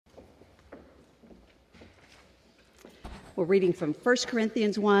We're reading from 1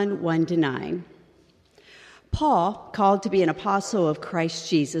 Corinthians 1, 1-9. Paul, called to be an apostle of Christ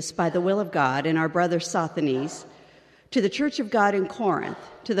Jesus by the will of God, and our brother Sosthenes, to the church of God in Corinth,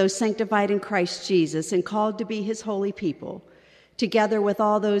 to those sanctified in Christ Jesus and called to be his holy people, together with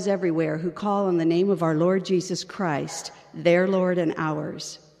all those everywhere who call on the name of our Lord Jesus Christ, their Lord and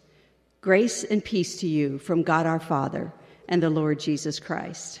ours. Grace and peace to you from God our Father and the Lord Jesus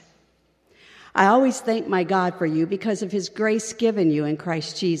Christ. I always thank my God for you because of his grace given you in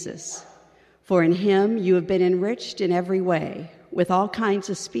Christ Jesus. For in him you have been enriched in every way, with all kinds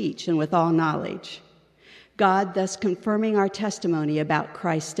of speech and with all knowledge, God thus confirming our testimony about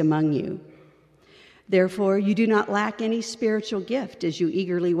Christ among you. Therefore, you do not lack any spiritual gift as you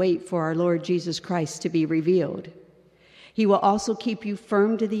eagerly wait for our Lord Jesus Christ to be revealed. He will also keep you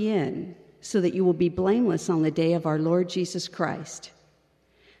firm to the end, so that you will be blameless on the day of our Lord Jesus Christ.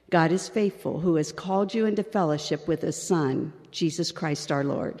 God is faithful, who has called you into fellowship with his Son, Jesus Christ our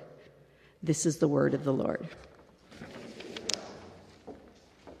Lord. This is the word of the Lord.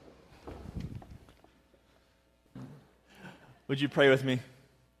 Would you pray with me?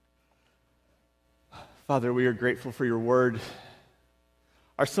 Father, we are grateful for your word.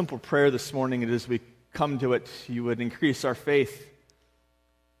 Our simple prayer this morning is as we come to it, you would increase our faith.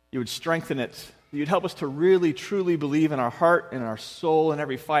 You would strengthen it. You'd help us to really, truly believe in our heart and our soul and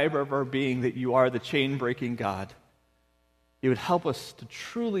every fiber of our being that you are the chain-breaking God. You would help us to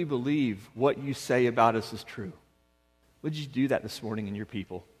truly believe what you say about us is true. Would you do that this morning in your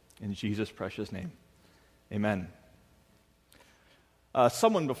people? In Jesus' precious name, amen.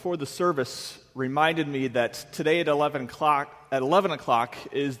 Someone before the service reminded me that today at 11 o'clock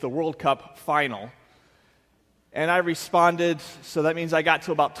is the World Cup final. And I responded, so that means I got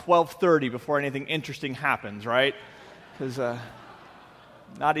to about 12:30 before anything interesting happens, right? Because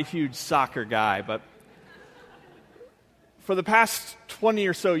not a huge soccer guy, but for the past 20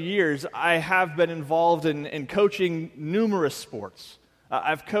 or so years, I have been involved in coaching numerous sports.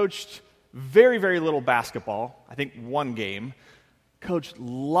 I've coached very, very little basketball, I think one game. Coached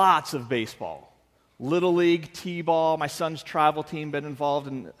lots of baseball, Little League, T-ball, my son's travel team, been involved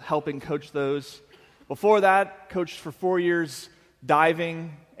in helping coach those. Before that, coached for 4 years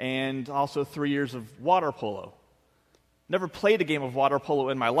diving and also 3 years of water polo. Never played a game of water polo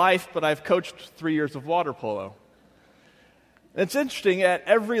in my life, but I've coached 3 years of water polo. And it's interesting, at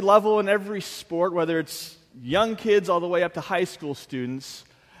every level in every sport, whether it's young kids all the way up to high school students,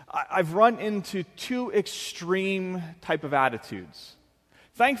 I've run into two extreme type of attitudes.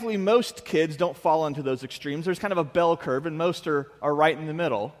 Thankfully, most kids don't fall into those extremes. There's kind of a bell curve, and most are right in the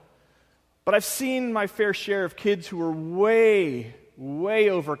middle. But I've seen my fair share of kids who are way, way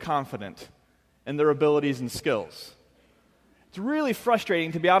overconfident in their abilities and skills. It's really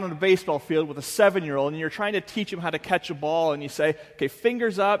frustrating to be out on a baseball field with a 7-year-old, and you're trying to teach him how to catch a ball, and you say, okay,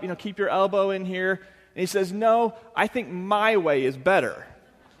 fingers up, keep your elbow in here. And he says, no, I think my way is better.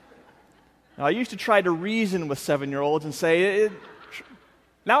 Now, I used to try to reason with 7-year-olds and say,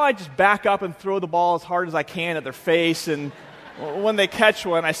 now I just back up and throw the ball as hard as I can at their face, and when they catch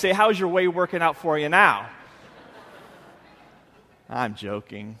one, I say, how's your way working out for you now? I'm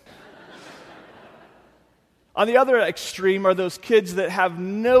joking. On the other extreme are those kids that have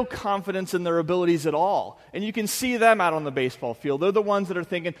no confidence in their abilities at all. And you can see them out on the baseball field. They're the ones that are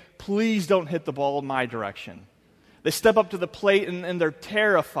thinking, please don't hit the ball in my direction. They step up to the plate and they're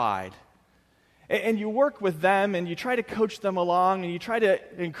terrified. And you work with them and you try to coach them along and you try to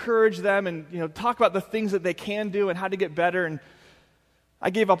encourage them and talk about the things that they can do and how to get better. And I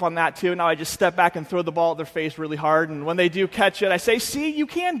gave up on that too. Now I just step back and throw the ball at their face really hard. And when they do catch it, I say, see, you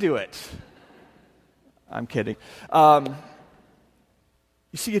can do it. I'm kidding. You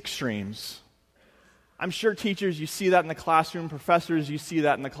see extremes. I'm sure teachers, you see that in the classroom. Professors, you see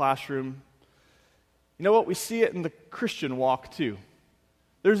that in the classroom. You know what? We see it in the Christian walk too.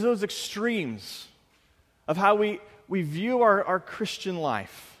 There's those extremes of how we view our Christian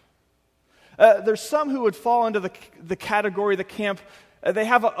life. There's some who would fall into the category, the camp, they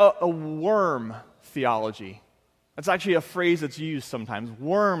have a worm theology. That's actually a phrase that's used sometimes,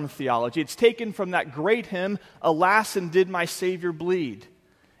 worm theology. It's taken from that great hymn, alas, and did my Savior bleed?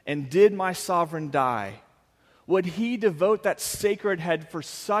 And did my sovereign die? Would he devote that sacred head for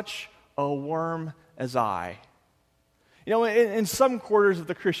such a worm as I? In some quarters of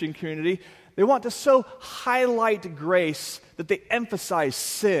the Christian community, they want to so highlight grace that they emphasize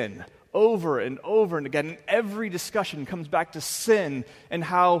sin over and over and again. And every discussion comes back to sin and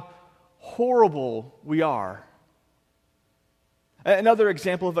how horrible we are. Another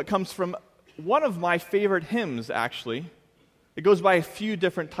example of it comes from one of my favorite hymns, actually. It goes by a few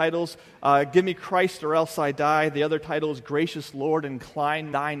different titles. Give me Christ or else I die. The other title is Gracious Lord,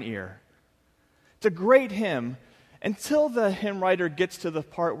 Incline Thine Ear. It's a great hymn until the hymn writer gets to the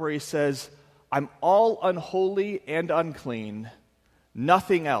part where he says, I'm all unholy and unclean,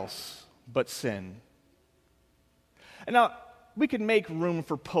 nothing else but sin. And now, we can make room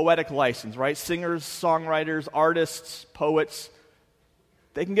for poetic license, right? Singers, songwriters, artists, poets,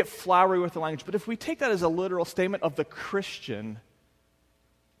 they can get flowery with the language. But if we take that as a literal statement of the Christian,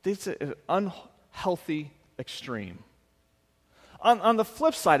 it's an unhealthy extreme. On the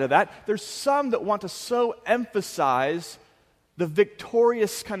flip side of that, there's some that want to so emphasize the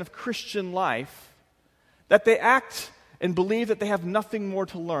victorious kind of Christian life that they act and believe that they have nothing more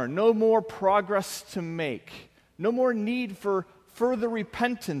to learn, no more progress to make, no more need for further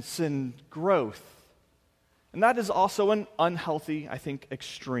repentance and growth. And that is also an unhealthy, I think,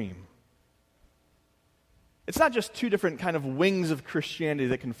 extreme. It's not just two different kind of wings of Christianity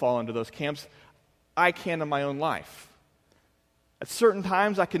that can fall into those camps. I can in my own life. At certain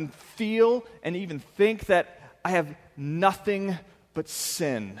times, I can feel and even think that I have nothing but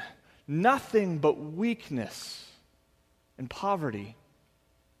sin, nothing but weakness and poverty.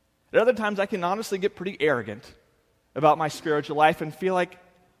 At other times, I can honestly get pretty arrogant about my spiritual life and feel like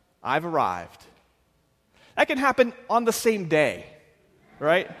I've arrived. That can happen on the same day,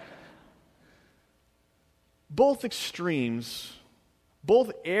 right? Both extremes,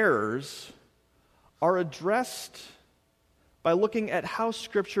 both errors are addressed by looking at how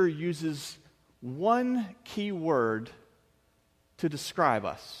Scripture uses one key word to describe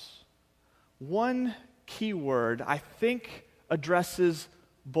us. One key word, I think, addresses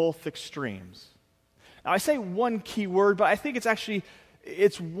both extremes. Now, I say one key word, but I think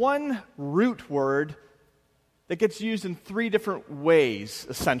it's one root word that gets used in three different ways,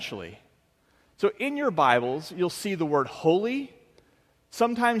 essentially. So in your Bibles, you'll see the word holy.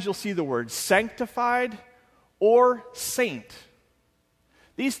 Sometimes you'll see the word sanctified or saint.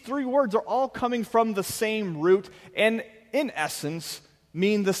 These three words are all coming from the same root and, in essence,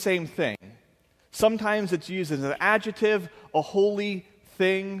 mean the same thing. Sometimes it's used as an adjective, a holy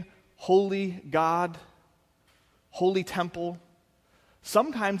thing, holy God, holy temple.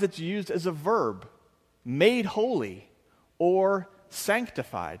 Sometimes it's used as a verb, made holy or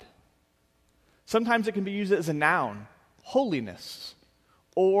sanctified. Sometimes it can be used as a noun, holiness,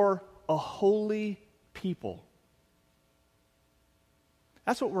 or a holy people.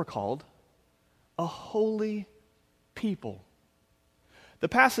 That's what we're called, a holy people. The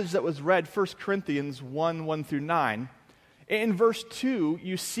passage that was read, 1 Corinthians 1 through 9, in verse 2,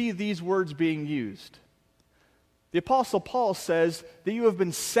 you see these words being used. The Apostle Paul says that you have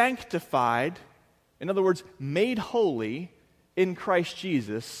been sanctified, in other words, made holy in Christ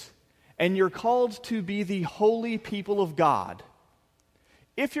Jesus, and you're called to be the holy people of God.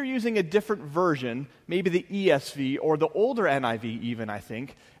 If you're using a different version, maybe the ESV or the older NIV even, I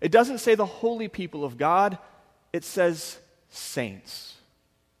think, it doesn't say the holy people of God, it says saints.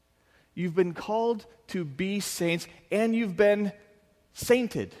 You've been called to be saints, and you've been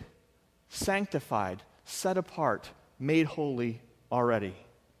sainted, sanctified, set apart, made holy already.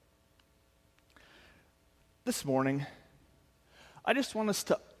 This morning, I just want us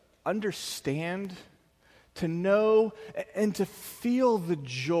to understand, to know, and to feel the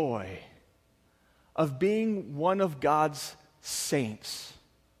joy of being one of God's saints.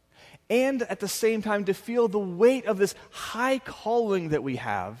 And at the same time, to feel the weight of this high calling that we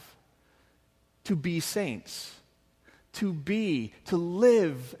have to be saints, to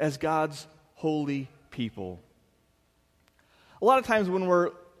live as God's holy people. A lot of times when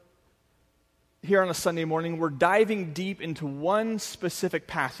we're here on a Sunday morning, we're diving deep into one specific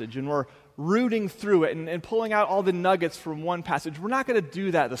passage and we're rooting through it and pulling out all the nuggets from one passage. We're not going to do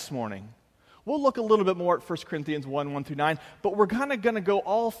that this morning. We'll look a little bit more at 1 Corinthians 1 through 9, but we're kind of going to go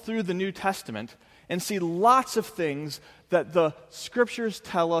all through the New Testament and see lots of things that the Scriptures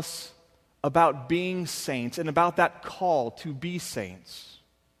tell us about being saints and about that call to be saints.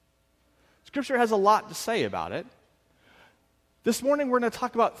 Scripture has a lot to say about it. This morning we're going to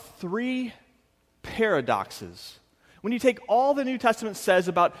talk about three paradoxes. When you take all the New Testament says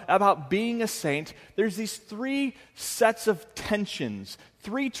about being a saint, there's these three sets of tensions,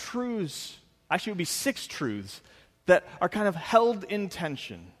 three truths, actually it would be six truths, that are kind of held in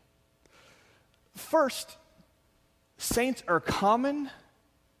tension. First, saints are common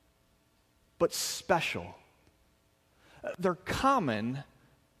but special. They're common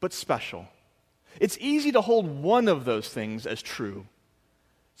but special. It's easy to hold one of those things as true.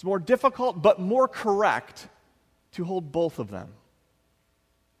 It's more difficult but more correct to hold both of them.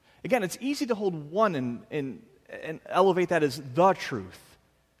 Again, it's easy to hold one and elevate that as the truth.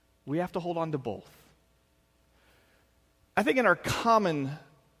 We have to hold on to both. I think in our common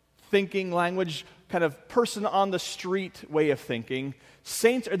thinking language, kind of person on the street way of thinking,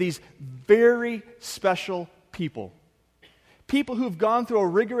 saints are these very special people. People who've gone through a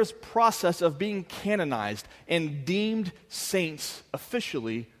rigorous process of being canonized and deemed saints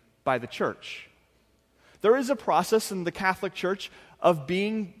officially by the church. There is a process in the Catholic Church of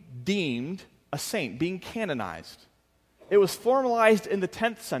being deemed a saint, being canonized. It was formalized in the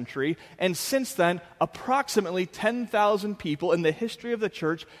 10th century, and since then, approximately 10,000 people in the history of the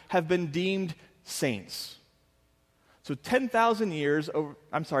church have been deemed saints. So 10,000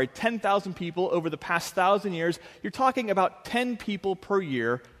 people over the past 1,000 years, you're talking about 10 people per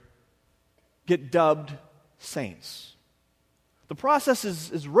year get dubbed saints. The process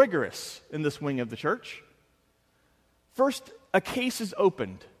is rigorous in this wing of the church. First, a case is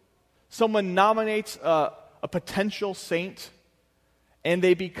opened. Someone nominates a potential saint, and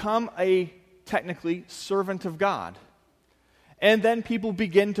they become a, technically, servant of God. And then people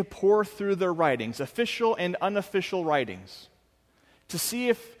begin to pour through their writings, official and unofficial writings, to see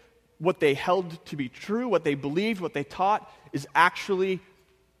if what they held to be true, what they believed, what they taught, is actually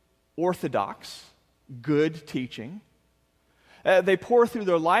orthodox, good teaching. They pour through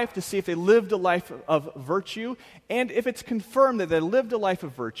their life to see if they lived a life of virtue, and if it's confirmed that they lived a life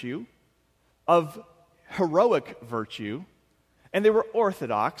of virtue, of heroic virtue, and they were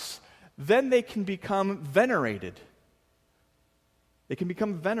orthodox, then they can become venerated. They can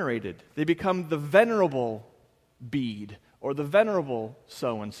become venerated. They become the venerable Bede or the venerable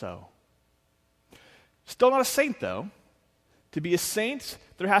so-and-so. Still not a saint, though. To be a saint,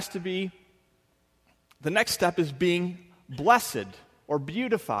 there has to be, the next step is being blessed or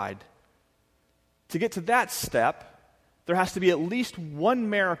beautified. To get to that step, there has to be at least one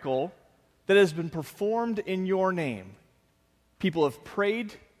miracle that has been performed in your name. People have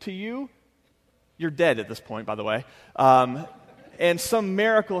prayed to you. You're dead at this point, by the way. And some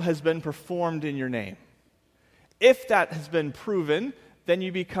miracle has been performed in your name. If that has been proven, then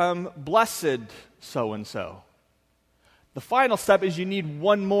you become blessed so-and-so. The final step is you need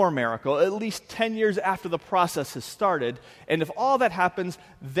one more miracle, at least 10 years after the process has started. And if all that happens,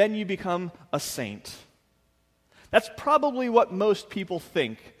 then you become a saint. That's probably what most people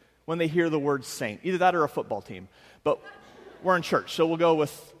think when they hear the word saint. Either that or a football team. But we're in church, so we'll go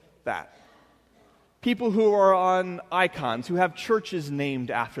with that. People who are on icons, who have churches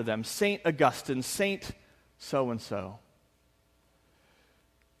named after them. Saint Augustine, Saint so-and-so.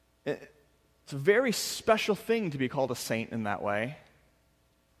 It's a very special thing to be called a saint in that way.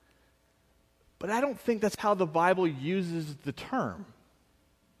 But I don't think that's how the Bible uses the term.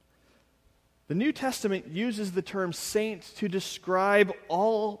 The New Testament uses the term saint to describe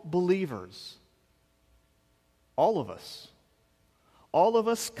all believers. All of us. All of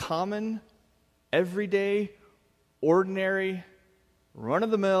us common, everyday, ordinary,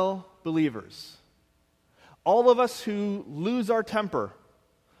 run-of-the-mill believers. All of us who lose our temper.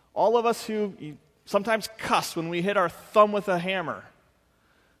 All of us who sometimes cuss when we hit our thumb with a hammer.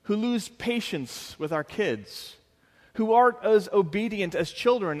 Who lose patience with our kids. Who aren't as obedient as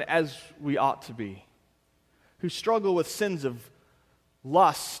children as we ought to be. Who struggle with sins of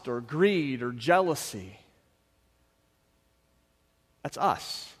lust or greed or jealousy. That's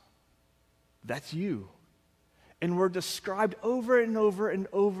us. That's you. And we're described over and over and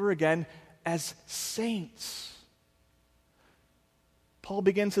over again as saints. Paul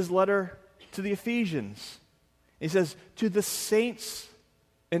begins his letter to the Ephesians. He says, to the saints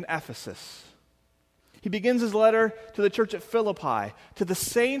in Ephesus. He begins his letter to the church at Philippi, to the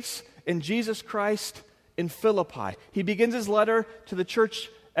saints in Jesus Christ in Philippi. He begins his letter to the church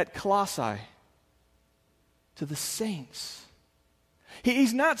at Colossae, to the saints.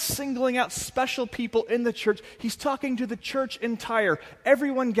 He's not singling out special people in the church. He's talking to the church entire,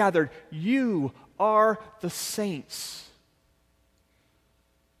 everyone gathered. You are the saints.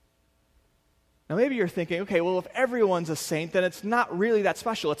 Now maybe you're thinking, okay, well if everyone's a saint, then it's not really that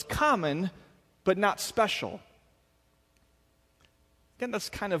special. It's common, but not special. Again, that's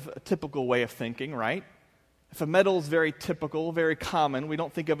kind of a typical way of thinking, right? If a metal is very typical, very common, we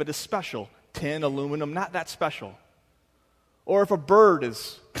don't think of it as special. Tin, aluminum, not that special. Or if a bird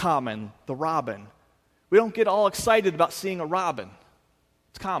is common, the robin, we don't get all excited about seeing a robin.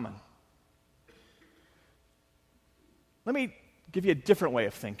 It's common. Let me give you a different way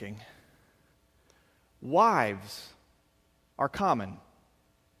of thinking. Wives are common.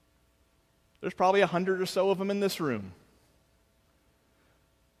 There's probably 100 or so of them in this room.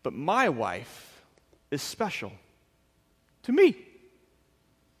 But my wife is special to me.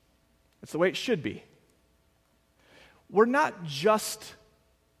 It's the way it should be. we're not just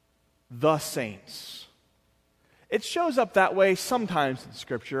the saints. It shows up that way sometimes in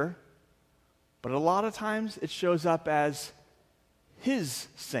Scripture, but a lot of times it shows up as His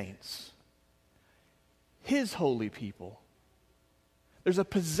saints, His holy people. There's a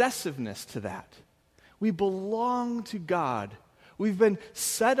possessiveness to that. We belong to God. We've been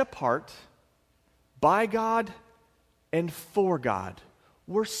set apart by God and for God.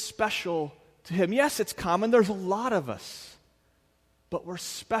 We're special to Him. Yes, it's common. There's a lot of us. But we're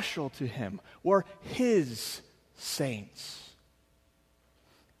special to Him. We're His saints.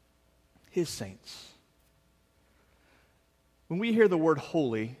 His saints. When we hear the word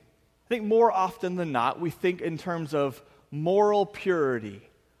holy, I think more often than not, we think in terms of moral purity,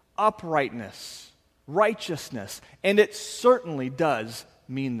 uprightness, righteousness, and it certainly does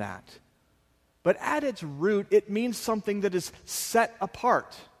mean that. But at its root, it means something that is set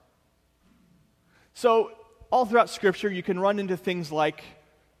apart. So, all throughout Scripture, you can run into things like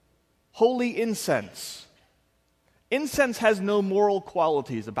holy incense. Incense has no moral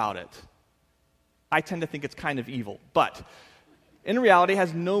qualities about it. I tend to think it's kind of evil, but in reality, it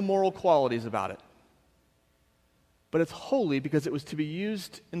has no moral qualities about it. But it's holy because it was to be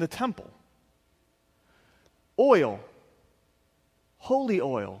used in the temple. Oil, holy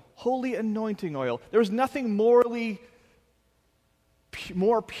anointing oil. There's nothing morally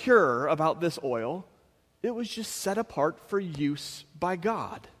more pure about this oil. It was just set apart for use by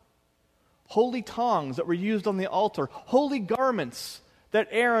God. Holy tongs that were used on the altar. Holy garments that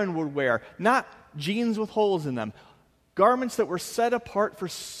Aaron would wear. Not jeans with holes in them. Garments that were set apart for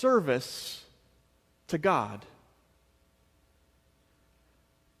service to God.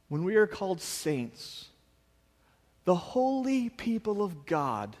 When we are called saints, the holy people of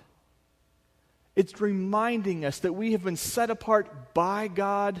God, it's reminding us that we have been set apart by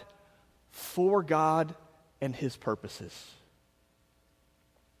God, for God, and His purposes.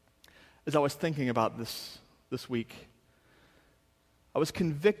 As I was thinking about this week, I was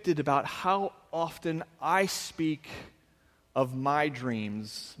convicted about how often I speak of my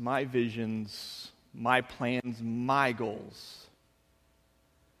dreams, my visions, my plans, my goals,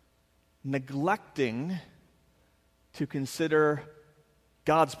 neglecting to consider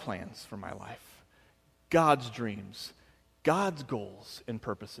God's plans for my life, God's dreams, God's goals and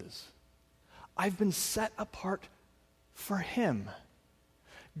purposes. I've been set apart for Him.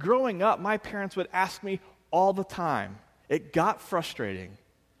 Growing up, my parents would ask me all the time. It got frustrating.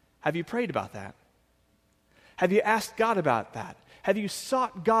 Have you prayed about that? Have you asked God about that? Have you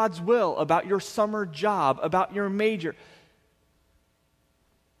sought God's will about your summer job, about your major?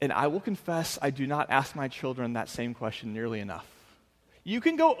 And I will confess, I do not ask my children that same question nearly enough. You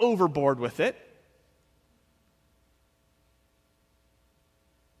can go overboard with it,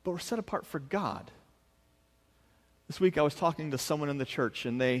 but we're set apart for God. This week I was talking to someone in the church,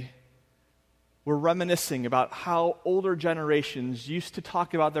 and they were reminiscing about how older generations used to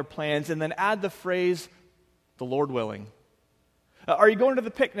talk about their plans and then add the phrase, the Lord willing. Are you going to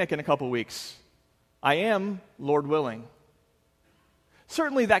the picnic in a couple weeks? I am, Lord willing.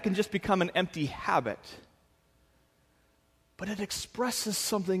 Certainly that can just become an empty habit. But it expresses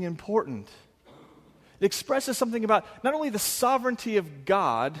something important. It expresses something about not only the sovereignty of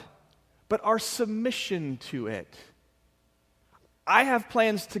God, but our submission to it. I have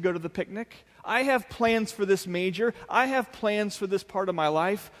plans to go to the picnic. I have plans for this major. I have plans for this part of my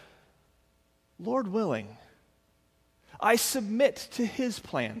life. Lord willing, I submit to His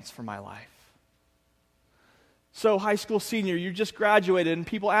plans for my life. So, high school senior, you just graduated, and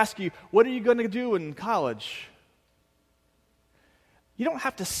people ask you, what are you going to do in college? You don't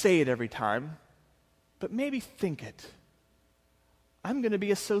have to say it every time, but maybe think it. I'm going to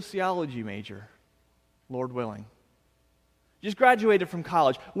be a sociology major, Lord willing. You just graduated from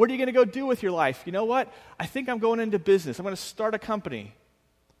college. What are you going to go do with your life? You know what? I think I'm going into business. I'm going to start a company,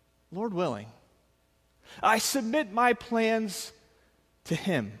 Lord willing. I submit my plans to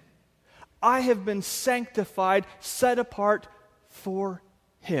Him. I have been sanctified, set apart for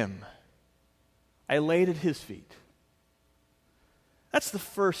Him. I laid at His feet. That's the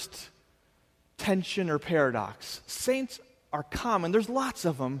first tension or paradox. Saints are common. There's lots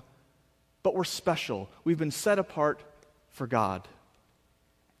of them, but we're special. We've been set apart for God.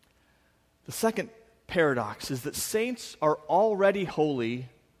 The second paradox is that saints are already holy,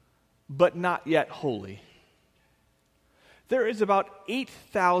 but not yet holy. There is about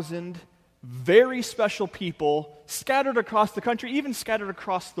 8,000 very special people scattered across the country, even scattered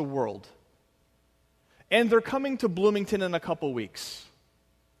across the world. And they're coming to Bloomington in a couple weeks.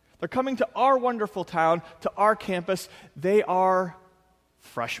 They're coming to our wonderful town, to our campus. They are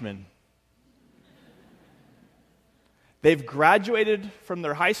freshmen. They've graduated from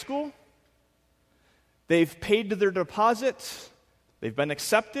their high school. They've paid their deposit. They've been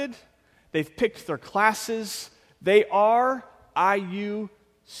accepted. They've picked their classes. They are IU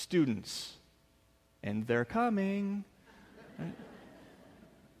students. And they're coming. Right?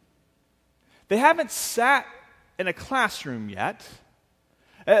 They haven't sat in a classroom yet.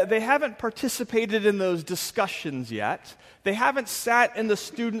 They haven't participated in those discussions yet. They haven't sat in the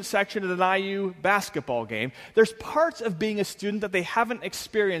student section at an IU basketball game. There's parts of being a student that they haven't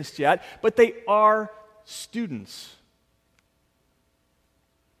experienced yet, but they are students.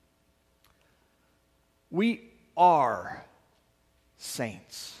 We are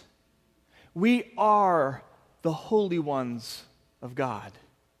saints. We are the holy ones of God.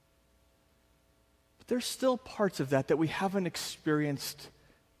 But there's still parts of that we haven't experienced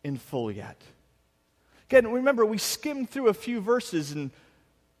in full yet. Again, remember, we skimmed through a few verses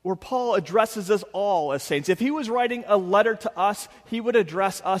where Paul addresses us all as saints. If he was writing a letter to us, he would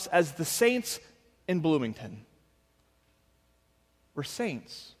address us as the saints in Bloomington. We're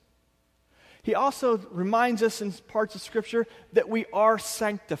saints. He also reminds us in parts of Scripture that we are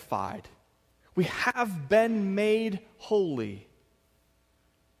sanctified. We have been made holy.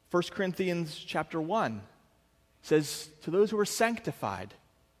 1 Corinthians chapter 1 says, to those who are sanctified.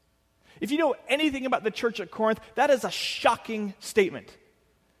 If you know anything about the church at Corinth, that is a shocking statement.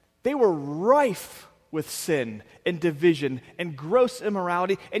 They were rife with sin and division and gross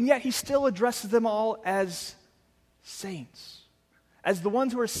immorality, and yet he still addresses them all as saints, as the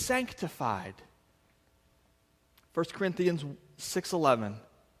ones who are sanctified. 1 Corinthians 6:11,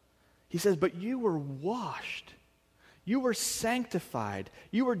 he says, but you were washed, you were sanctified,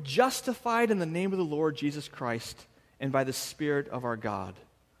 you were justified in the name of the Lord Jesus Christ and by the Spirit of our God.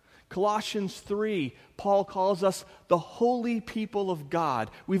 Colossians 3, Paul calls us the holy people of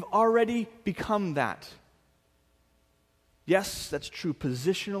God. We've already become that. Yes, that's true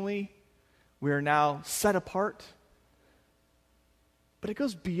positionally. We are now set apart. But it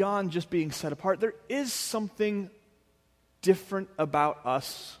goes beyond just being set apart. There is something different about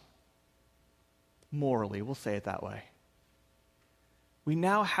us morally. We'll say it that way. We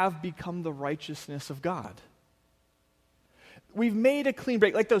now have become the righteousness of God. We've made a clean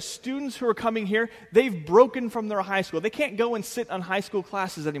break. Like those students who are coming here, they've broken from their high school. They can't go and sit on high school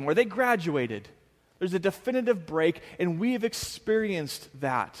classes anymore. They graduated. There's a definitive break, and we have experienced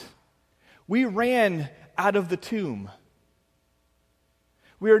that. We ran out of the tomb.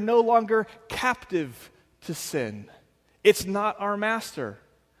 We are no longer captive to sin. It's not our master.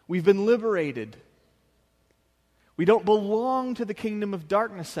 We've been liberated. We don't belong to the kingdom of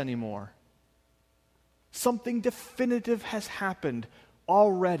darkness anymore. Something definitive has happened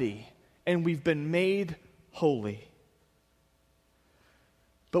already, and we've been made holy.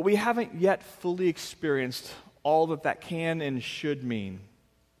 But we haven't yet fully experienced all that can and should mean.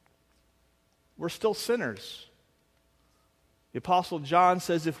 We're still sinners. The Apostle John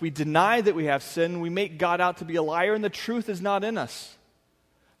says if we deny that we have sin, we make God out to be a liar, and the truth is not in us.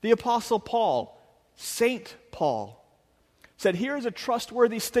 The Apostle Paul, Saint Paul, said, here is a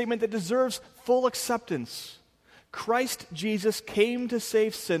trustworthy statement that deserves full acceptance. Christ Jesus came to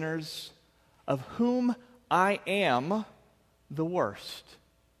save sinners, of whom I am the worst.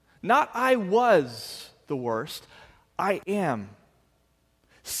 Not I was the worst, I am.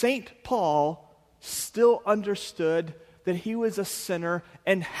 St. Paul still understood that he was a sinner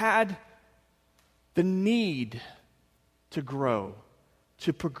and had the need to grow,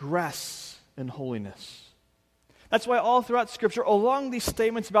 to progress in holiness. That's why all throughout Scripture, along these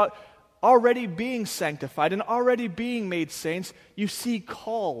statements about already being sanctified and already being made saints, you see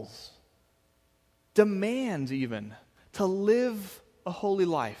calls, demands even, to live a holy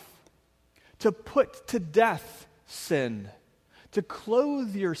life, to put to death sin, to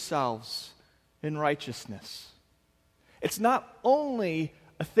clothe yourselves in righteousness. It's not only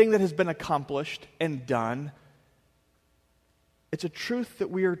a thing that has been accomplished and done, it's a truth that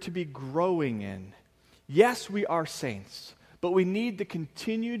we are to be growing in. Yes, we are saints, but we need the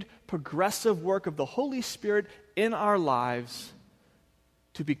continued progressive work of the Holy Spirit in our lives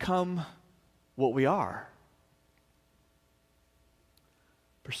to become what we are.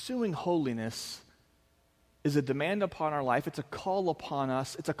 Pursuing holiness is a demand upon our life. It's a call upon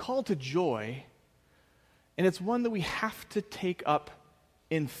us. It's a call to joy, and it's one that we have to take up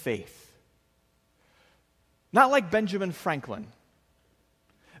in faith. Not like Benjamin Franklin.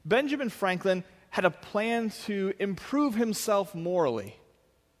 Benjamin Franklin had a plan to improve himself morally.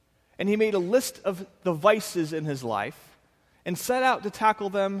 And he made a list of the vices in his life and set out to tackle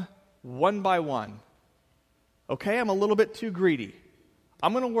them one by one. Okay, I'm a little bit too greedy.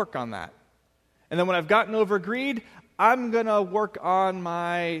 I'm going to work on that. And then when I've gotten over greed, I'm going to work on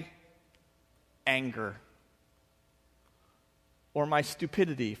my anger or my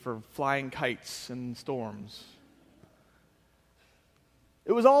stupidity for flying kites in storms.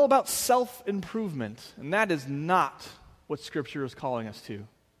 It was all about self-improvement, and that is not what Scripture is calling us to.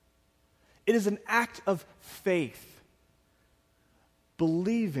 It is an act of faith,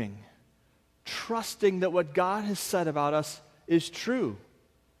 believing, trusting that what God has said about us is true,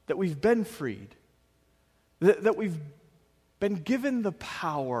 that we've been freed, that we've been given the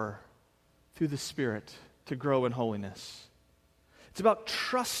power through the Spirit to grow in holiness. It's about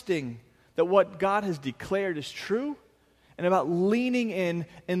trusting that what God has declared is true, and about leaning in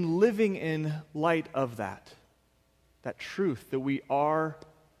and living in light of that truth that we are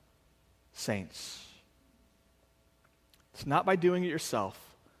saints. It's not by doing it yourself,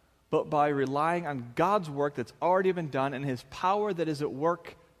 but by relying on God's work that's already been done and His power that is at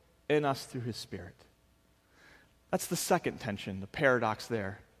work in us through His Spirit. That's the second tension, the paradox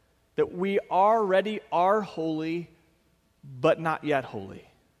there. That we already are holy, but not yet holy.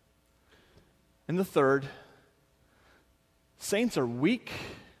 And the third, saints are weak,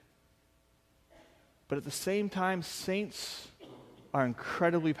 but at the same time, saints are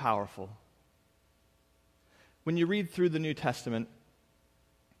incredibly powerful. When you read through the New Testament,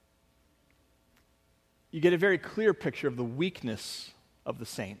 you get a very clear picture of the weakness of the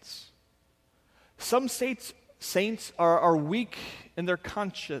saints. Some saints are weak in their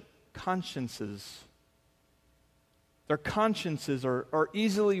consciences. Their consciences are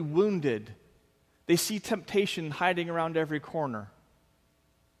easily wounded. They see temptation hiding around every corner.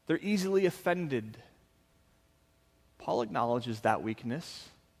 They're easily offended. Paul acknowledges that weakness.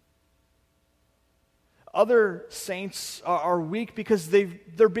 Other saints are weak because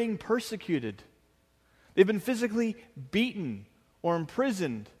they're being persecuted. They've been physically beaten or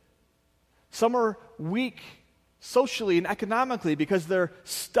imprisoned. Some are weak socially and economically because their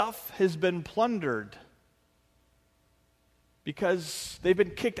stuff has been plundered. Because they've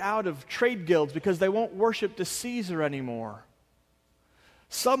been kicked out of trade guilds because they won't worship to Caesar anymore.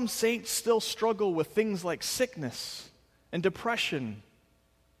 Some saints still struggle with things like sickness and depression.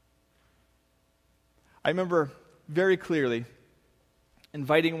 I remember very clearly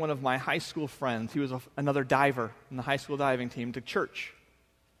inviting one of my high school friends, he was another diver in the high school diving team, to church.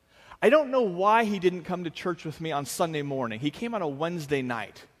 I don't know why he didn't come to church with me on Sunday morning. He came on a Wednesday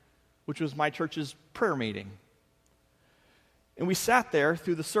night, which was my church's prayer meeting. And we sat there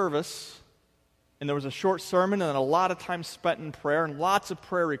through the service, and there was a short sermon and a lot of time spent in prayer and lots of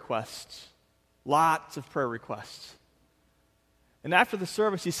prayer requests. Lots of prayer requests. And after the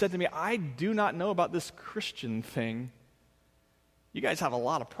service, he said to me, I do not know about this Christian thing. You guys have a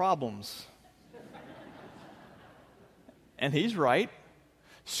lot of problems. And he's right.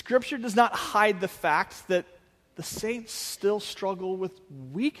 Scripture does not hide the fact that the saints still struggle with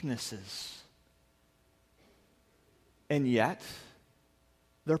weaknesses. And yet,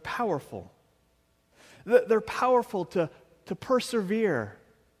 they're powerful. They're powerful to persevere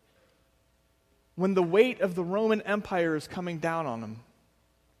when the weight of the Roman Empire is coming down on them.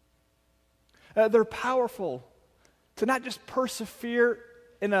 They're powerful to not just persevere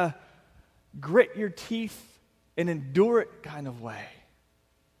in a grit your teeth and endure it kind of way.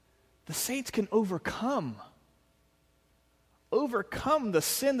 The saints can overcome the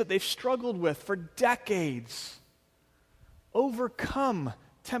sin that they've struggled with for decades. Overcome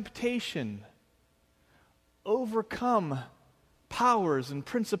temptation. Overcome powers and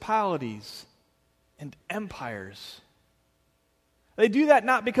principalities and empires. They do that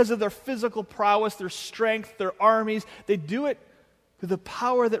not because of their physical prowess, their strength, their armies. They do it through the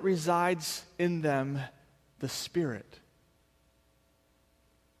power that resides in them, the Spirit.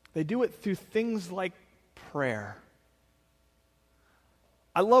 They do it through things like prayer.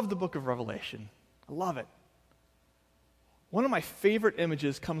 I love the book of Revelation. I love it. One of my favorite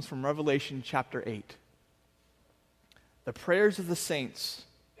images comes from Revelation chapter 8. The prayers of the saints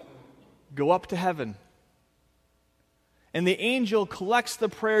go up to heaven. And the angel collects the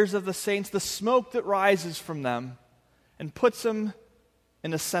prayers of the saints, the smoke that rises from them, and puts them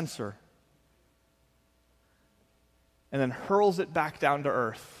in a censer. And then hurls it back down to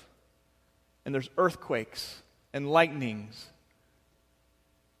earth. And there's earthquakes and lightnings.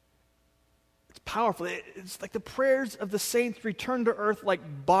 It's powerful. It's like the prayers of the saints return to earth like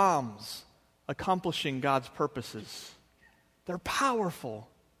bombs, accomplishing God's purposes. They're powerful.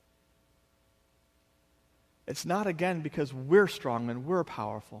 It's not, again, because we're strong and we're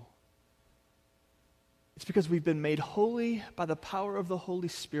powerful. It's because we've been made holy by the power of the Holy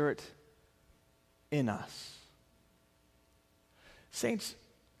Spirit in us. Saints,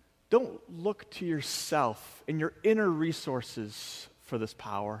 don't look to yourself and your inner resources for this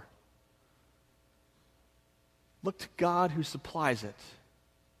power. Look to God who supplies it.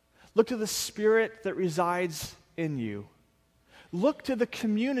 Look to the Spirit that resides in you. Look to the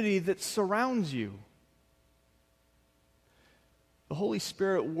community that surrounds you. The Holy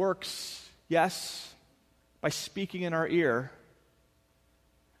Spirit works, yes, by speaking in our ear.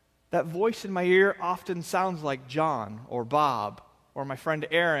 That voice in my ear often sounds like John or Bob or my friend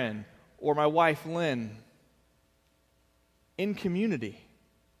Aaron or my wife Lynn. In community,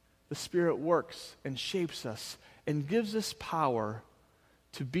 the Spirit works and shapes us and gives us power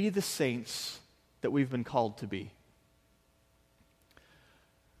to be the saints that we've been called to be.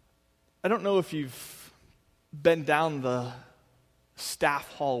 I don't know if you've been down the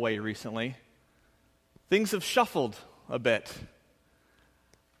staff hallway recently. Things have shuffled a bit.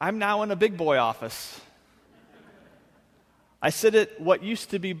 I'm now in a big boy office. I sit at what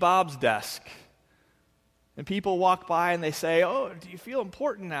used to be Bob's desk. And people walk by and they say, "Oh, do you feel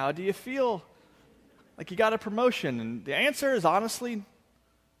important now? Do you feel like you got a promotion?" And the answer is honestly,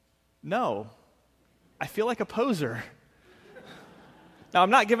 no. I feel like a poser. Now, I'm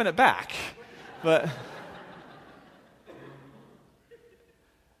not giving it back, but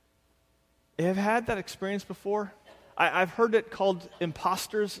I've had that experience before. I've heard it called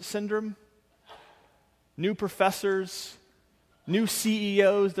imposter's syndrome. New professors, new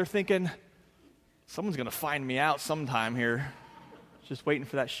CEOs, they're thinking, someone's going to find me out sometime here. Just waiting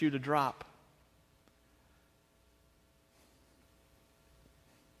for that shoe to drop.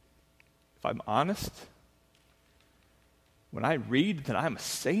 If I'm honest, when I read that I'm a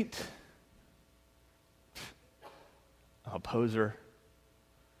saint, I'm a poser.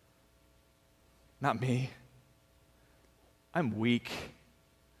 Not me. I'm weak.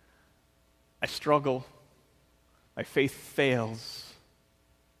 I struggle. My faith fails.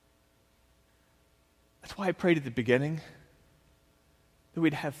 That's why I prayed at the beginning that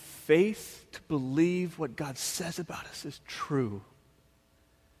we'd have faith to believe what God says about us is true.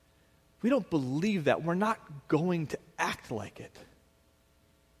 We don't believe that, we're not going to act like it.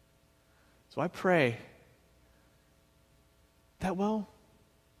 So I pray that,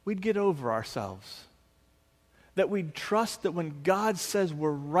 we'd get over ourselves. That we'd trust that when God says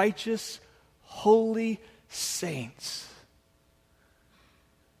we're righteous, holy saints,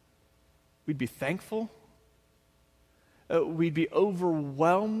 we'd be thankful. We'd be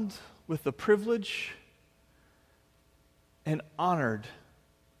overwhelmed with the privilege and honored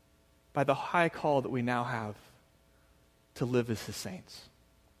by the high call that we now have to live as His saints.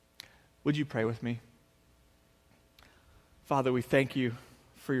 Would you pray with me? Father, we thank you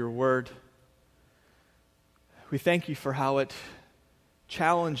for your word. We thank you for how it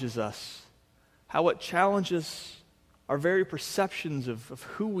challenges us, how it challenges our very perceptions of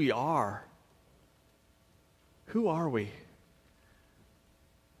who we are. Who are we?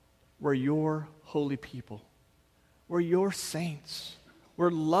 We're your holy people. We're your saints. We're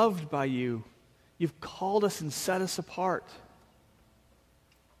loved by you. You've called us and set us apart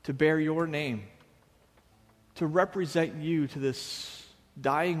to bear your name, to represent you to this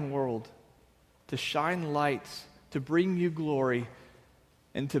dying world, to shine light, to bring you glory,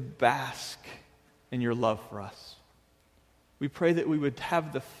 and to bask in your love for us. We pray that we would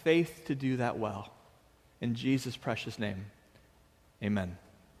have the faith to do that well. In Jesus' precious name, amen.